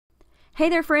Hey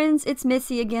there friends, it's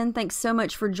Missy again. Thanks so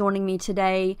much for joining me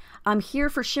today. I'm here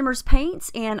for Shimmerz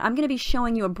Paints and I'm going to be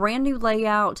showing you a brand new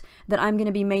layout that I'm going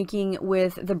to be making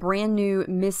with the brand new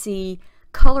Missy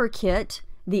color kit,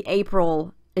 the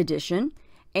April edition,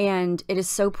 and it is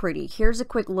so pretty. Here's a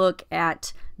quick look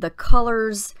at the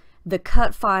colors, the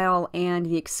cut file, and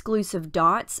the exclusive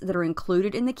dots that are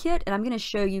included in the kit, and I'm going to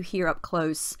show you here up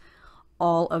close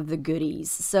all of the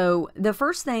goodies. So the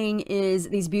first thing is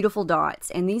these beautiful dots,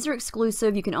 and these are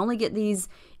exclusive. You can only get these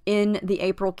in the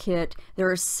April kit. There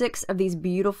are 6 of these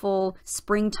beautiful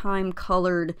springtime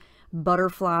colored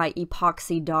butterfly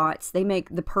epoxy dots. They make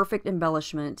the perfect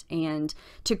embellishment, and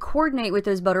to coordinate with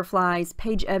those butterflies,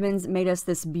 Paige Evans made us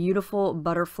this beautiful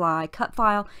butterfly cut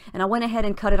file, and I went ahead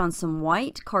and cut it on some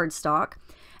white cardstock.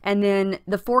 And then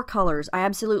the 4 colors. I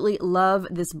absolutely love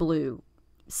this blue.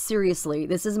 Seriously,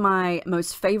 this is my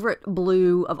most favorite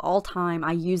blue of all time.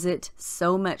 I use it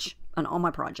so much on all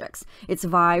my projects. It's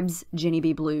Vibez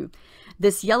Jeni Blue.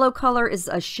 This yellow color is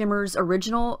a Shimmerz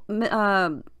original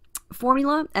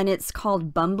formula, and it's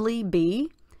called Bumbly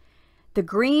Bee. The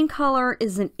green color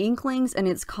is an Inklingz, and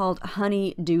it's called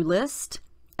Honey Do List,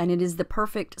 and it is the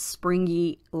perfect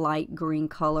springy light green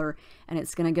color, and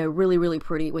it's going to go really, really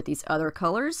pretty with these other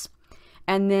colors.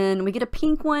 And then we get a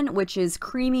pink one, which is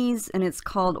Creameez, and it's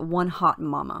called One Hot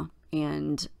Mama.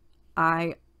 And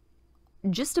I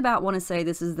just about want to say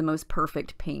this is the most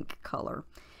perfect pink color.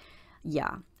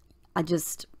 Yeah, I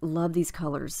just love these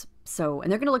colors. So,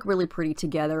 and they're going to look really pretty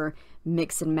together,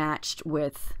 mixed and matched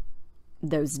with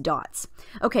those dots.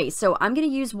 Okay, so I'm going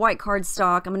to use white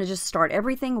cardstock. I'm going to just start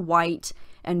everything white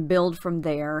and build from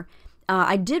there.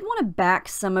 I did want to back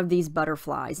some of these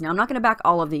butterflies. Now, I'm not going to back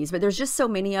all of these, but there's just so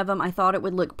many of them. I thought it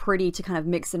would look pretty to kind of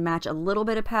mix and match a little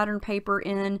bit of pattern paper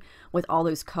in with all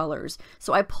those colors.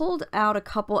 So I pulled out a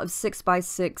couple of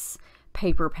 6x6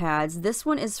 paper pads. This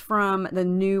one is from the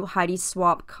new Heidi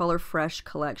Swapp Color Fresh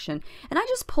collection. And I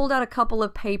just pulled out a couple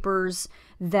of papers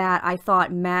that I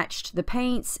thought matched the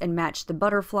paints and matched the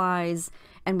butterflies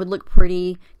and would look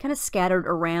pretty kind of scattered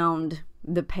around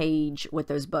the page with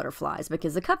those butterflies,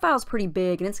 because the cut file is pretty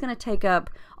big and it's going to take up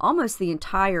almost the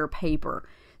entire paper.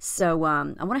 So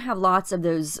I want to have lots of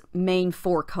those main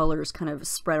 4 colors kind of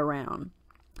spread around.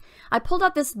 I pulled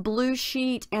out this blue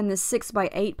sheet and the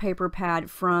 6x8 paper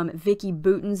pad from Vicki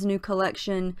Boutin's new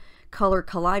collection, Color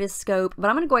Kaleidoscope, but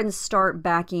I'm going to go ahead and start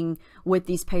backing with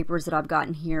these papers that I've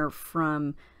gotten here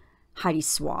from Heidi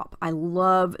Swapp. I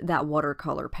love that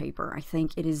watercolor paper. I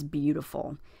think it is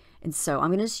beautiful. And so I'm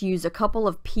going to just use a couple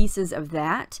of pieces of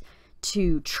that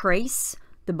to trace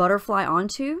the butterfly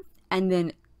onto, and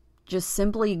then just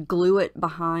simply glue it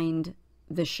behind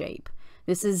the shape.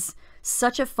 This is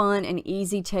such a fun and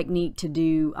easy technique to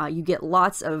do. You get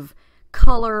lots of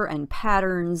color and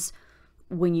patterns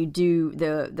when you do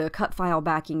the cut file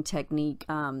backing technique.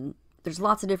 There's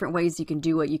lots of different ways you can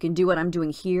do it. You can do what I'm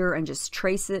doing here and just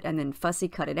trace it and then fussy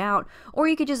cut it out, or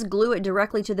you could just glue it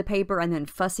directly to the paper and then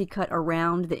fussy cut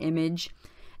around the image.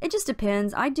 It just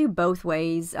depends. I do both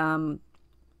ways.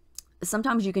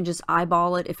 Sometimes you can just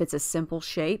eyeball it if it's a simple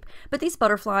shape, but these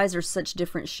butterflies are such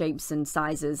different shapes and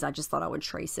sizes, I just thought I would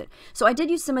trace it. So I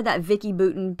did use some of that Vicki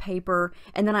Boutin paper,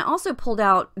 and then I also pulled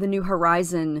out the new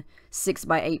Horizon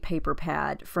 6x8 paper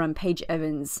pad from Paige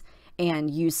Evans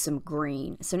and use some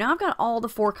green. So now I've got all the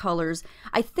 4 colors.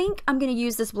 I think I'm going to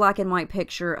use this black and white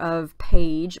picture of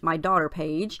Paige, my daughter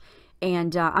Paige,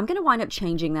 and I'm going to wind up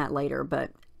changing that later,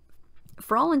 but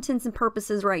for all intents and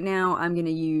purposes right now, I'm going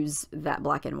to use that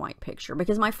black and white picture,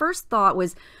 because my first thought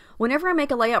was whenever I make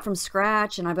a layout from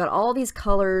scratch and I've got all these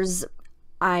colors,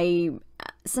 I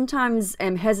sometimes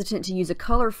am hesitant to use a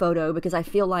color photo because I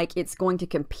feel like it's going to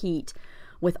compete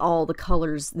with all the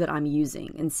colors that I'm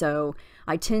using. And so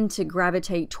I tend to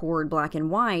gravitate toward black and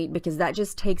white because that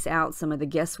just takes out some of the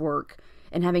guesswork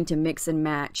and having to mix and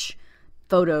match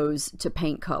photos to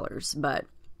paint colors. But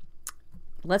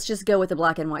let's just go with the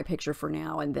black and white picture for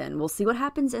now, and then we'll see what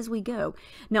happens as we go.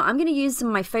 Now, I'm going to use some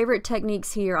of my favorite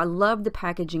techniques here. I love the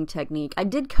packaging technique. I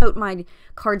did coat my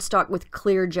cardstock with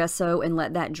clear gesso and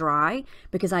let that dry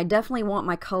because I definitely want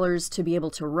my colors to be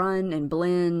able to run and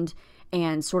blend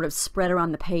and sort of spread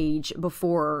around the page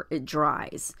before it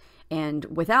dries. And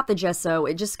without the gesso,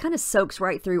 it just kind of soaks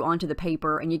right through onto the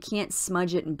paper, and you can't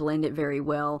smudge it and blend it very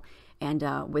well. And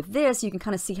with this, you can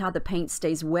kind of see how the paint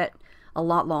stays wet a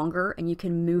lot longer, and you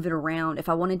can move it around. If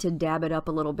I wanted to dab it up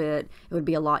a little bit, it would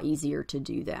be a lot easier to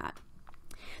do that.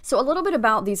 So a little bit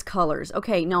about these colors.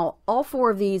 Okay, now all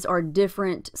 4 of these are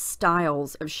different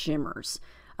styles of shimmers.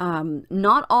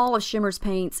 Not all of Shimmerz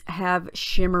paints have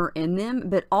shimmer in them,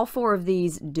 but all 4 of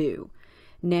these do.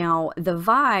 Now, the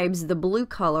Vibez, the blue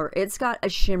color, it's got a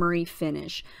shimmery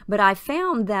finish, but I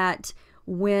found that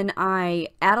when I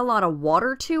add a lot of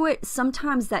water to it,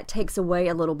 sometimes that takes away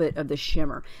a little bit of the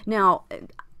shimmer. Now,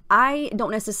 I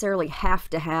don't necessarily have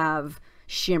to have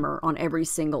shimmer on every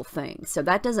single thing, so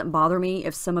that doesn't bother me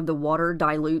if some of the water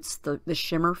dilutes the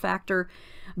shimmer factor,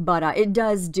 but it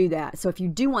does do that. So if you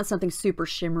do want something super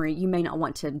shimmery, you may not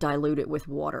want to dilute it with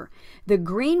water. The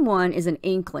green one is an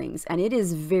Inklingz, and it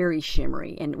is very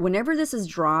shimmery, and whenever this is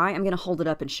dry, I'm going to hold it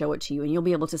up and show it to you, and you'll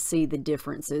be able to see the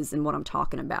differences in what I'm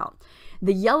talking about.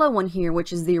 The yellow one here,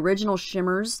 which is the original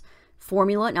Shimmerz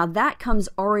formula, now that comes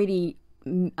already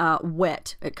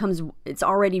wet. It's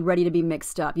already ready to be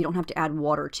mixed up. You don't have to add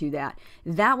water to that.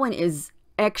 That one is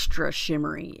extra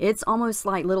shimmery. It's almost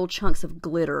like little chunks of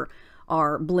glitter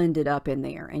are blended up in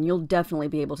there, and you'll definitely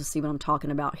be able to see what I'm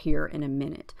talking about here in a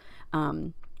minute.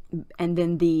 And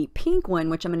then the pink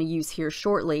one, which I'm going to use here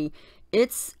shortly,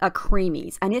 it's a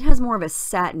Creameez, and it has more of a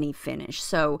satiny finish.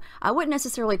 So I wouldn't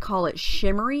necessarily call it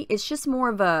shimmery. It's just more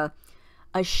of a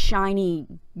shiny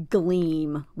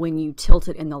gleam when you tilt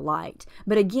it in the light.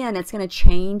 But again, it's going to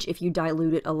change if you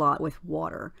dilute it a lot with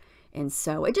water. And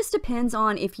so it just depends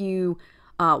on if you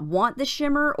want the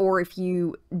shimmer or if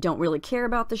you don't really care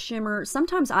about the shimmer.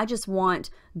 Sometimes I just want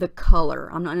the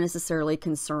color. I'm not necessarily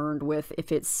concerned with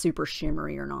if it's super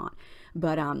shimmery or not.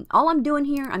 But all I'm doing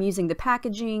here, I'm using the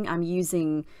packaging, I'm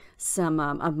using some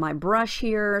of my brush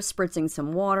here, spritzing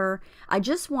some water. I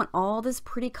just want all this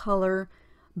pretty color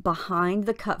behind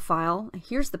the cut file.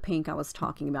 Here's the pink I was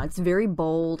talking about. It's very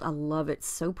bold. I love it.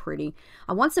 So pretty.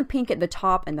 I want some pink at the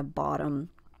top and the bottom.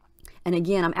 And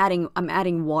again, I'm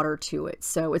adding water to it,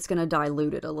 so it's going to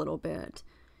dilute it a little bit.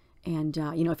 And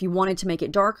you know, if you wanted to make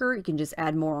it darker, you can just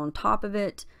add more on top of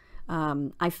it.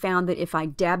 I found that if I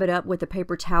dab it up with a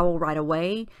paper towel right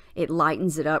away, it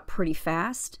lightens it up pretty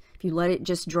fast. If you let it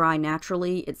just dry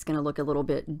naturally, it's going to look a little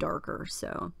bit darker.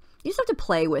 So you just have to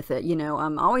play with it, you know.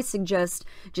 I always suggest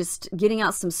just getting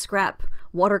out some scrap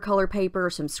watercolor paper,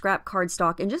 some scrap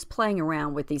cardstock, and just playing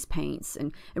around with these paints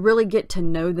and really get to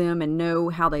know them and know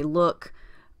how they look,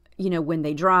 you know, when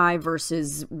they dry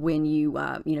versus when you,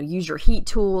 you know, use your heat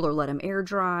tool or let them air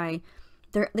dry.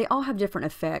 They all have different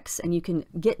effects, and you can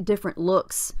get different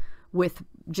looks with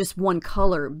just one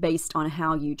color based on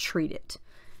how you treat it,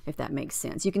 if that makes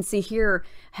sense. You can see here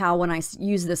how when I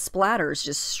use the splatters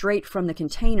just straight from the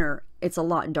container, it's a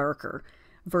lot darker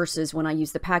versus when I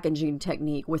use the packaging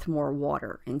technique with more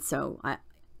water. And so I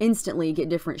instantly get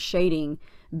different shading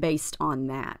based on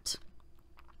that.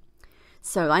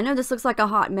 So I know this looks like a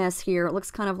hot mess here. It looks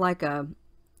kind of like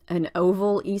an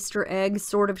oval Easter egg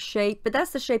sort of shape, but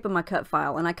that's the shape of my cut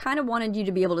file, and I kind of wanted you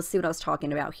to be able to see what I was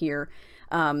talking about here.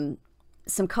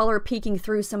 Some color peeking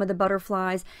through some of the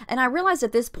butterflies, and I realized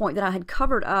at this point that I had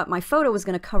covered up, my photo was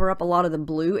going to cover up a lot of the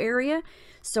blue area,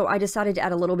 so I decided to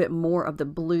add a little bit more of the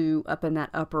blue up in that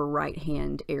upper right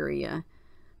hand area,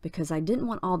 because I didn't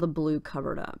want all the blue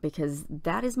covered up, because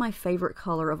that is my favorite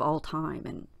color of all time.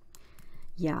 And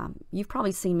yeah, you've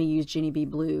probably seen me use Jeni B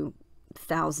Blue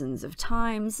thousands of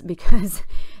times because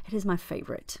it is my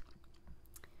favorite.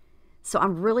 So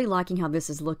I'm really liking how this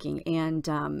is looking, and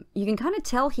you can kind of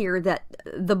tell here that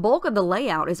the bulk of the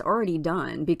layout is already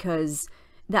done because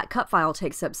that cut file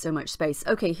takes up so much space.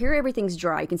 Okay, here everything's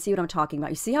dry. You can see what I'm talking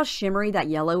about. You see how shimmery that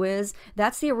yellow is?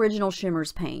 That's the original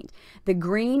Shimmerz paint. The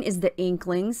green is the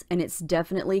Inklingz, and it's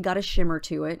definitely got a shimmer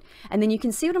to it. And then you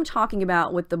can see what I'm talking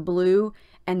about with the blue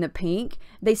and the pink.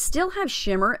 They still have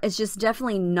shimmer. It's just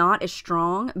definitely not as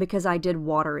strong because I did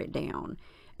water it down.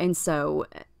 And so,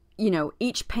 you know,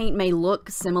 each paint may look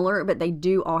similar, but they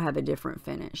do all have a different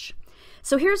finish.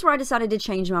 So here's where I decided to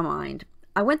change my mind.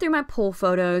 I went through my pull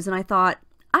photos and I thought,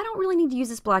 I don't really need to use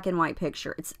this black and white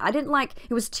picture. I didn't like,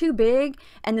 it was too big,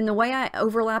 and then the way I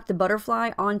overlapped the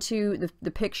butterfly onto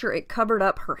the picture, it covered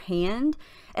up her hand,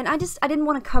 and I didn't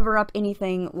want to cover up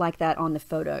anything like that on the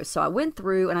photo. So I went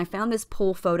through and I found this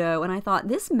pool photo, and I thought,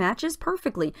 this matches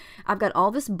perfectly. I've got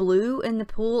all this blue in the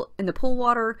pool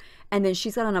water, and then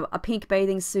she's got on a pink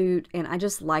bathing suit, and I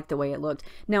just liked the way it looked.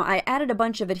 Now I added a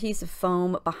bunch of adhesive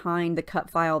foam behind the cut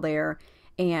file there,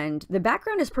 and the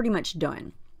background is pretty much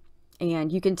done.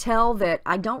 And you can tell that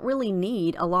I don't really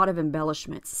need a lot of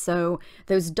embellishments. So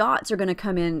those dots are going to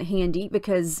come in handy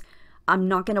because I'm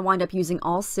not going to wind up using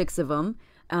all 6 of them.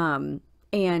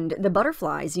 And the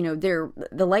butterflies, you know,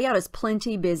 the layout is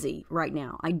plenty busy right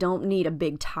now. I don't need a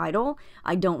big title.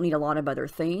 I don't need a lot of other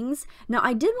things. Now,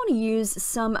 I did want to use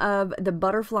some of the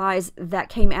butterflies that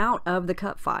came out of the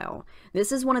cut file.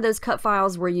 This is one of those cut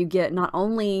files where you get not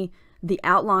only the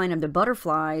outline of the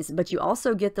butterflies, but you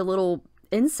also get the little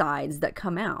insides that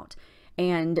come out.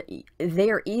 and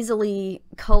they are easily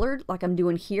colored like I'm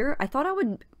doing here. I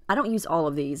don't use all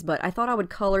of these, but I thought I would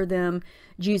color them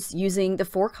just using the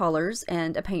 4 colors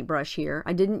and a paintbrush here.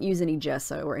 I didn't use any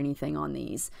gesso or anything on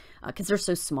these because they're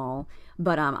so small,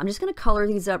 but I'm just going to color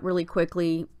these up really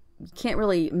quickly. You can't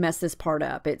really mess this part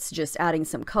up. It's just adding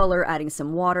some color, adding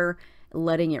some water,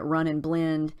 letting it run and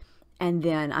blend, and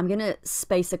then I'm going to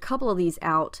space a couple of these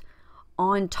out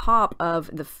on top of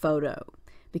the photo,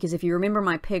 because if you remember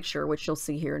my picture, which you'll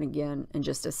see here and again in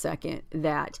just a second,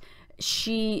 that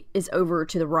she is over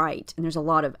to the right and there's a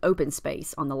lot of open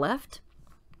space on the left,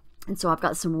 and so I've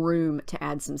got some room to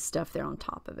add some stuff there on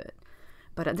top of it.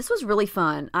 But this was really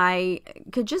fun. I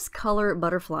could just color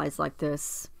butterflies like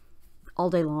this all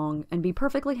day long and be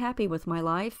perfectly happy with my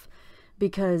life,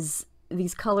 because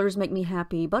these colors make me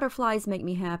happy, butterflies make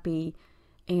me happy,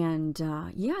 and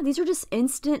yeah, these are just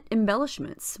instant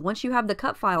embellishments. Once you have the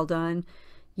cut file done,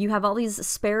 you have all these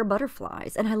spare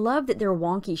butterflies, and I love that they're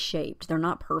wonky shaped. They're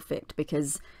not perfect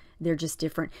because they're just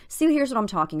different. See, here's what I'm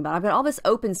talking about. I've got all this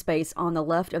open space on the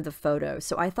left of the photo,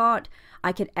 so I thought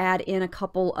I could add in a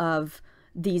couple of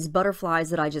these butterflies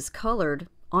that I just colored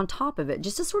on top of it,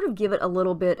 just to sort of give it a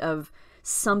little bit of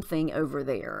something over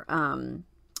there.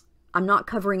 I'm not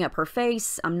covering up her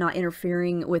face. I'm not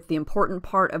interfering with the important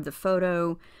part of the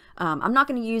photo. I'm not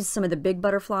going to use some of the big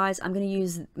butterflies. I'm going to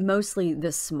use mostly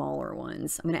the smaller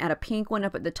ones. I'm going to add a pink one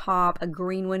up at the top, a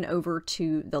green one over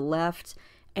to the left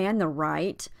and the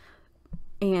right,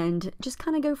 and just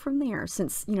kind of go from there.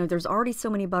 Since, you know, there's already so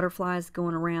many butterflies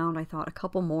going around, I thought a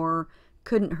couple more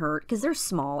couldn't hurt because they're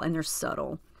small and they're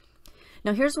subtle.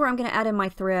 Now here's where I'm going to add in my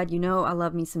thread. You know I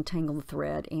love me some tangled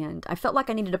thread, and I felt like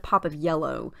I needed a pop of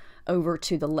yellow over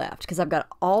to the left because I've got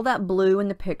all that blue in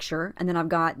the picture, and then I've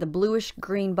got the bluish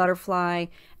green butterfly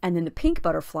and then the pink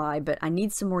butterfly, but I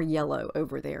need some more yellow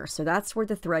over there. So that's where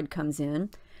the thread comes in.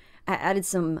 I added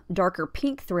some darker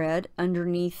pink thread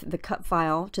underneath the cut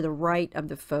file to the right of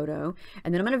the photo,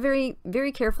 and then I'm going to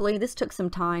very carefully, this took some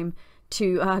time,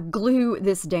 to glue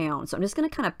this down. So I'm just going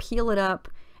to kind of peel it up,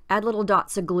 add little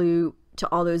dots of glue to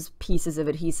all those pieces of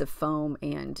adhesive foam,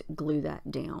 and glue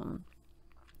that down.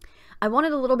 I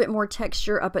wanted a little bit more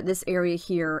texture up at this area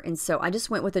here, and so I just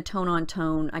went with a tone on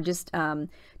tone. I just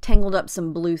tangled up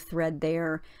some blue thread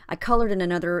there. I colored in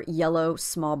another yellow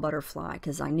small butterfly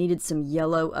because I needed some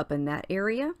yellow up in that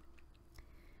area.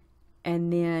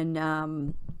 And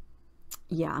then,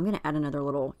 yeah, I'm going to add another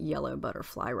little yellow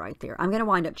butterfly right there. I'm going to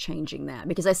wind up changing that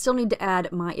because I still need to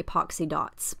add my epoxy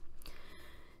dots.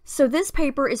 So this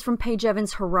paper is from Paige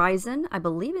Evans Horizon. I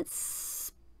believe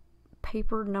it's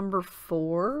paper number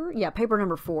 4. Yeah, paper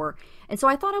number 4. And so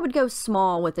I thought I would go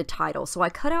small with the title. So I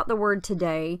cut out the word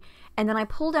today, and then I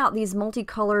pulled out these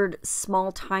multicolored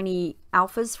small tiny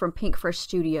alphas from Pink Fresh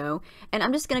Studio. And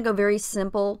I'm just going to go very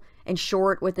simple and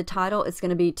short with the title. It's going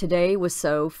to be Today Was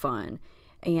So Fun.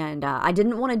 And I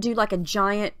didn't want to do like a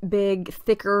giant, big,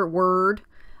 thicker word,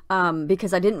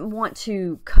 because I didn't want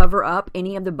to cover up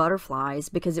any of the butterflies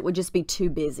because it would just be too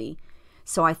busy.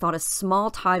 So I thought a small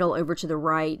title over to the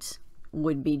right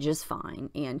would be just fine.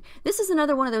 And this is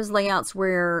another one of those layouts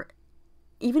where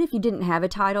even if you didn't have a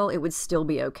title, it would still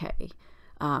be okay.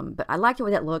 But I like the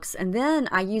way that looks. And then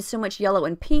I used so much yellow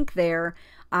and pink there,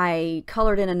 I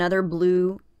colored in another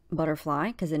blue butterfly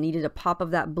because I needed a pop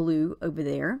of that blue over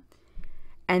there.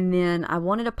 And then I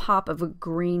wanted a pop of a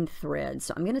green thread.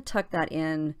 So I'm going to tuck that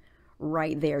in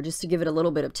right there just to give it a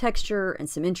little bit of texture and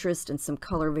some interest and some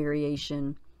color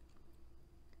variation.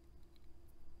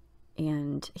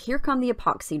 And here come the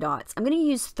epoxy dots. I'm going to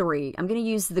use 3. I'm going to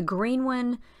use the green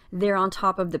one there on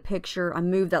top of the picture. I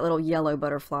moved that little yellow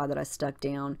butterfly that I stuck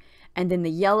down. And then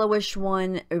the yellowish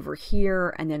one over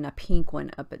here, and then a pink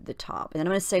one up at the top. And then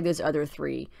I'm going to save those other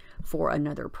 3 for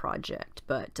another project.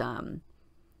 But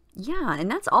yeah, and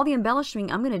that's all the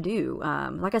embellishing I'm going to do.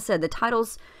 Like I said, the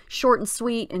title's short and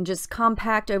sweet and just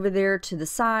compact over there to the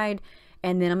side.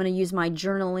 And then I'm going to use my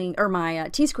journaling, or my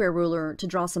T-square ruler to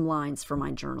draw some lines for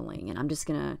my journaling. And I'm just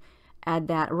going to add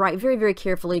that right very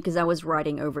carefully because I was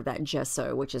writing over that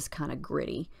gesso, which is kind of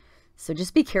gritty. So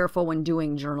just be careful when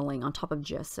doing journaling on top of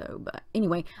gesso. But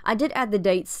anyway, I did add the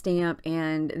date stamp,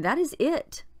 and that is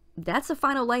it. That's the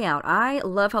final layout. I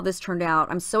love how this turned out.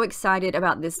 I'm so excited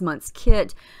about this month's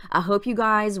kit. I hope you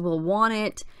guys will want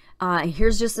it.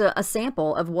 Here's just a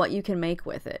sample of what you can make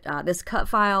with it. This cut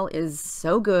file is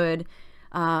so good.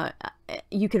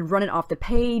 You could run it off the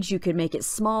page. You could make it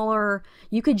smaller.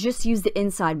 You could just use the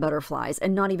inside butterflies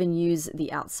and not even use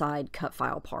the outside cut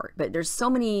file part. But there's so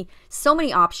many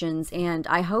options, and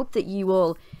I hope that you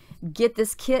will get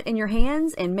this kit in your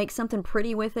hands and make something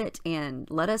pretty with it, and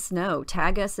let us know.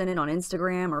 Tag us in it on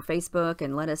Instagram or Facebook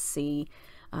and let us see.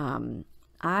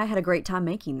 I had a great time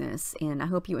making this, and I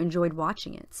hope you enjoyed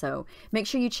watching it. So make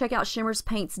sure you check out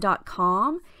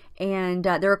shimmerzpaints.com, and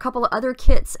there are a couple of other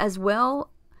kits as well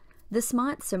this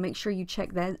month, so make sure you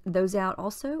check those out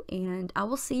also, and I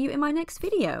will see you in my next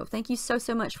video. Thank you so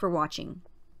much for watching.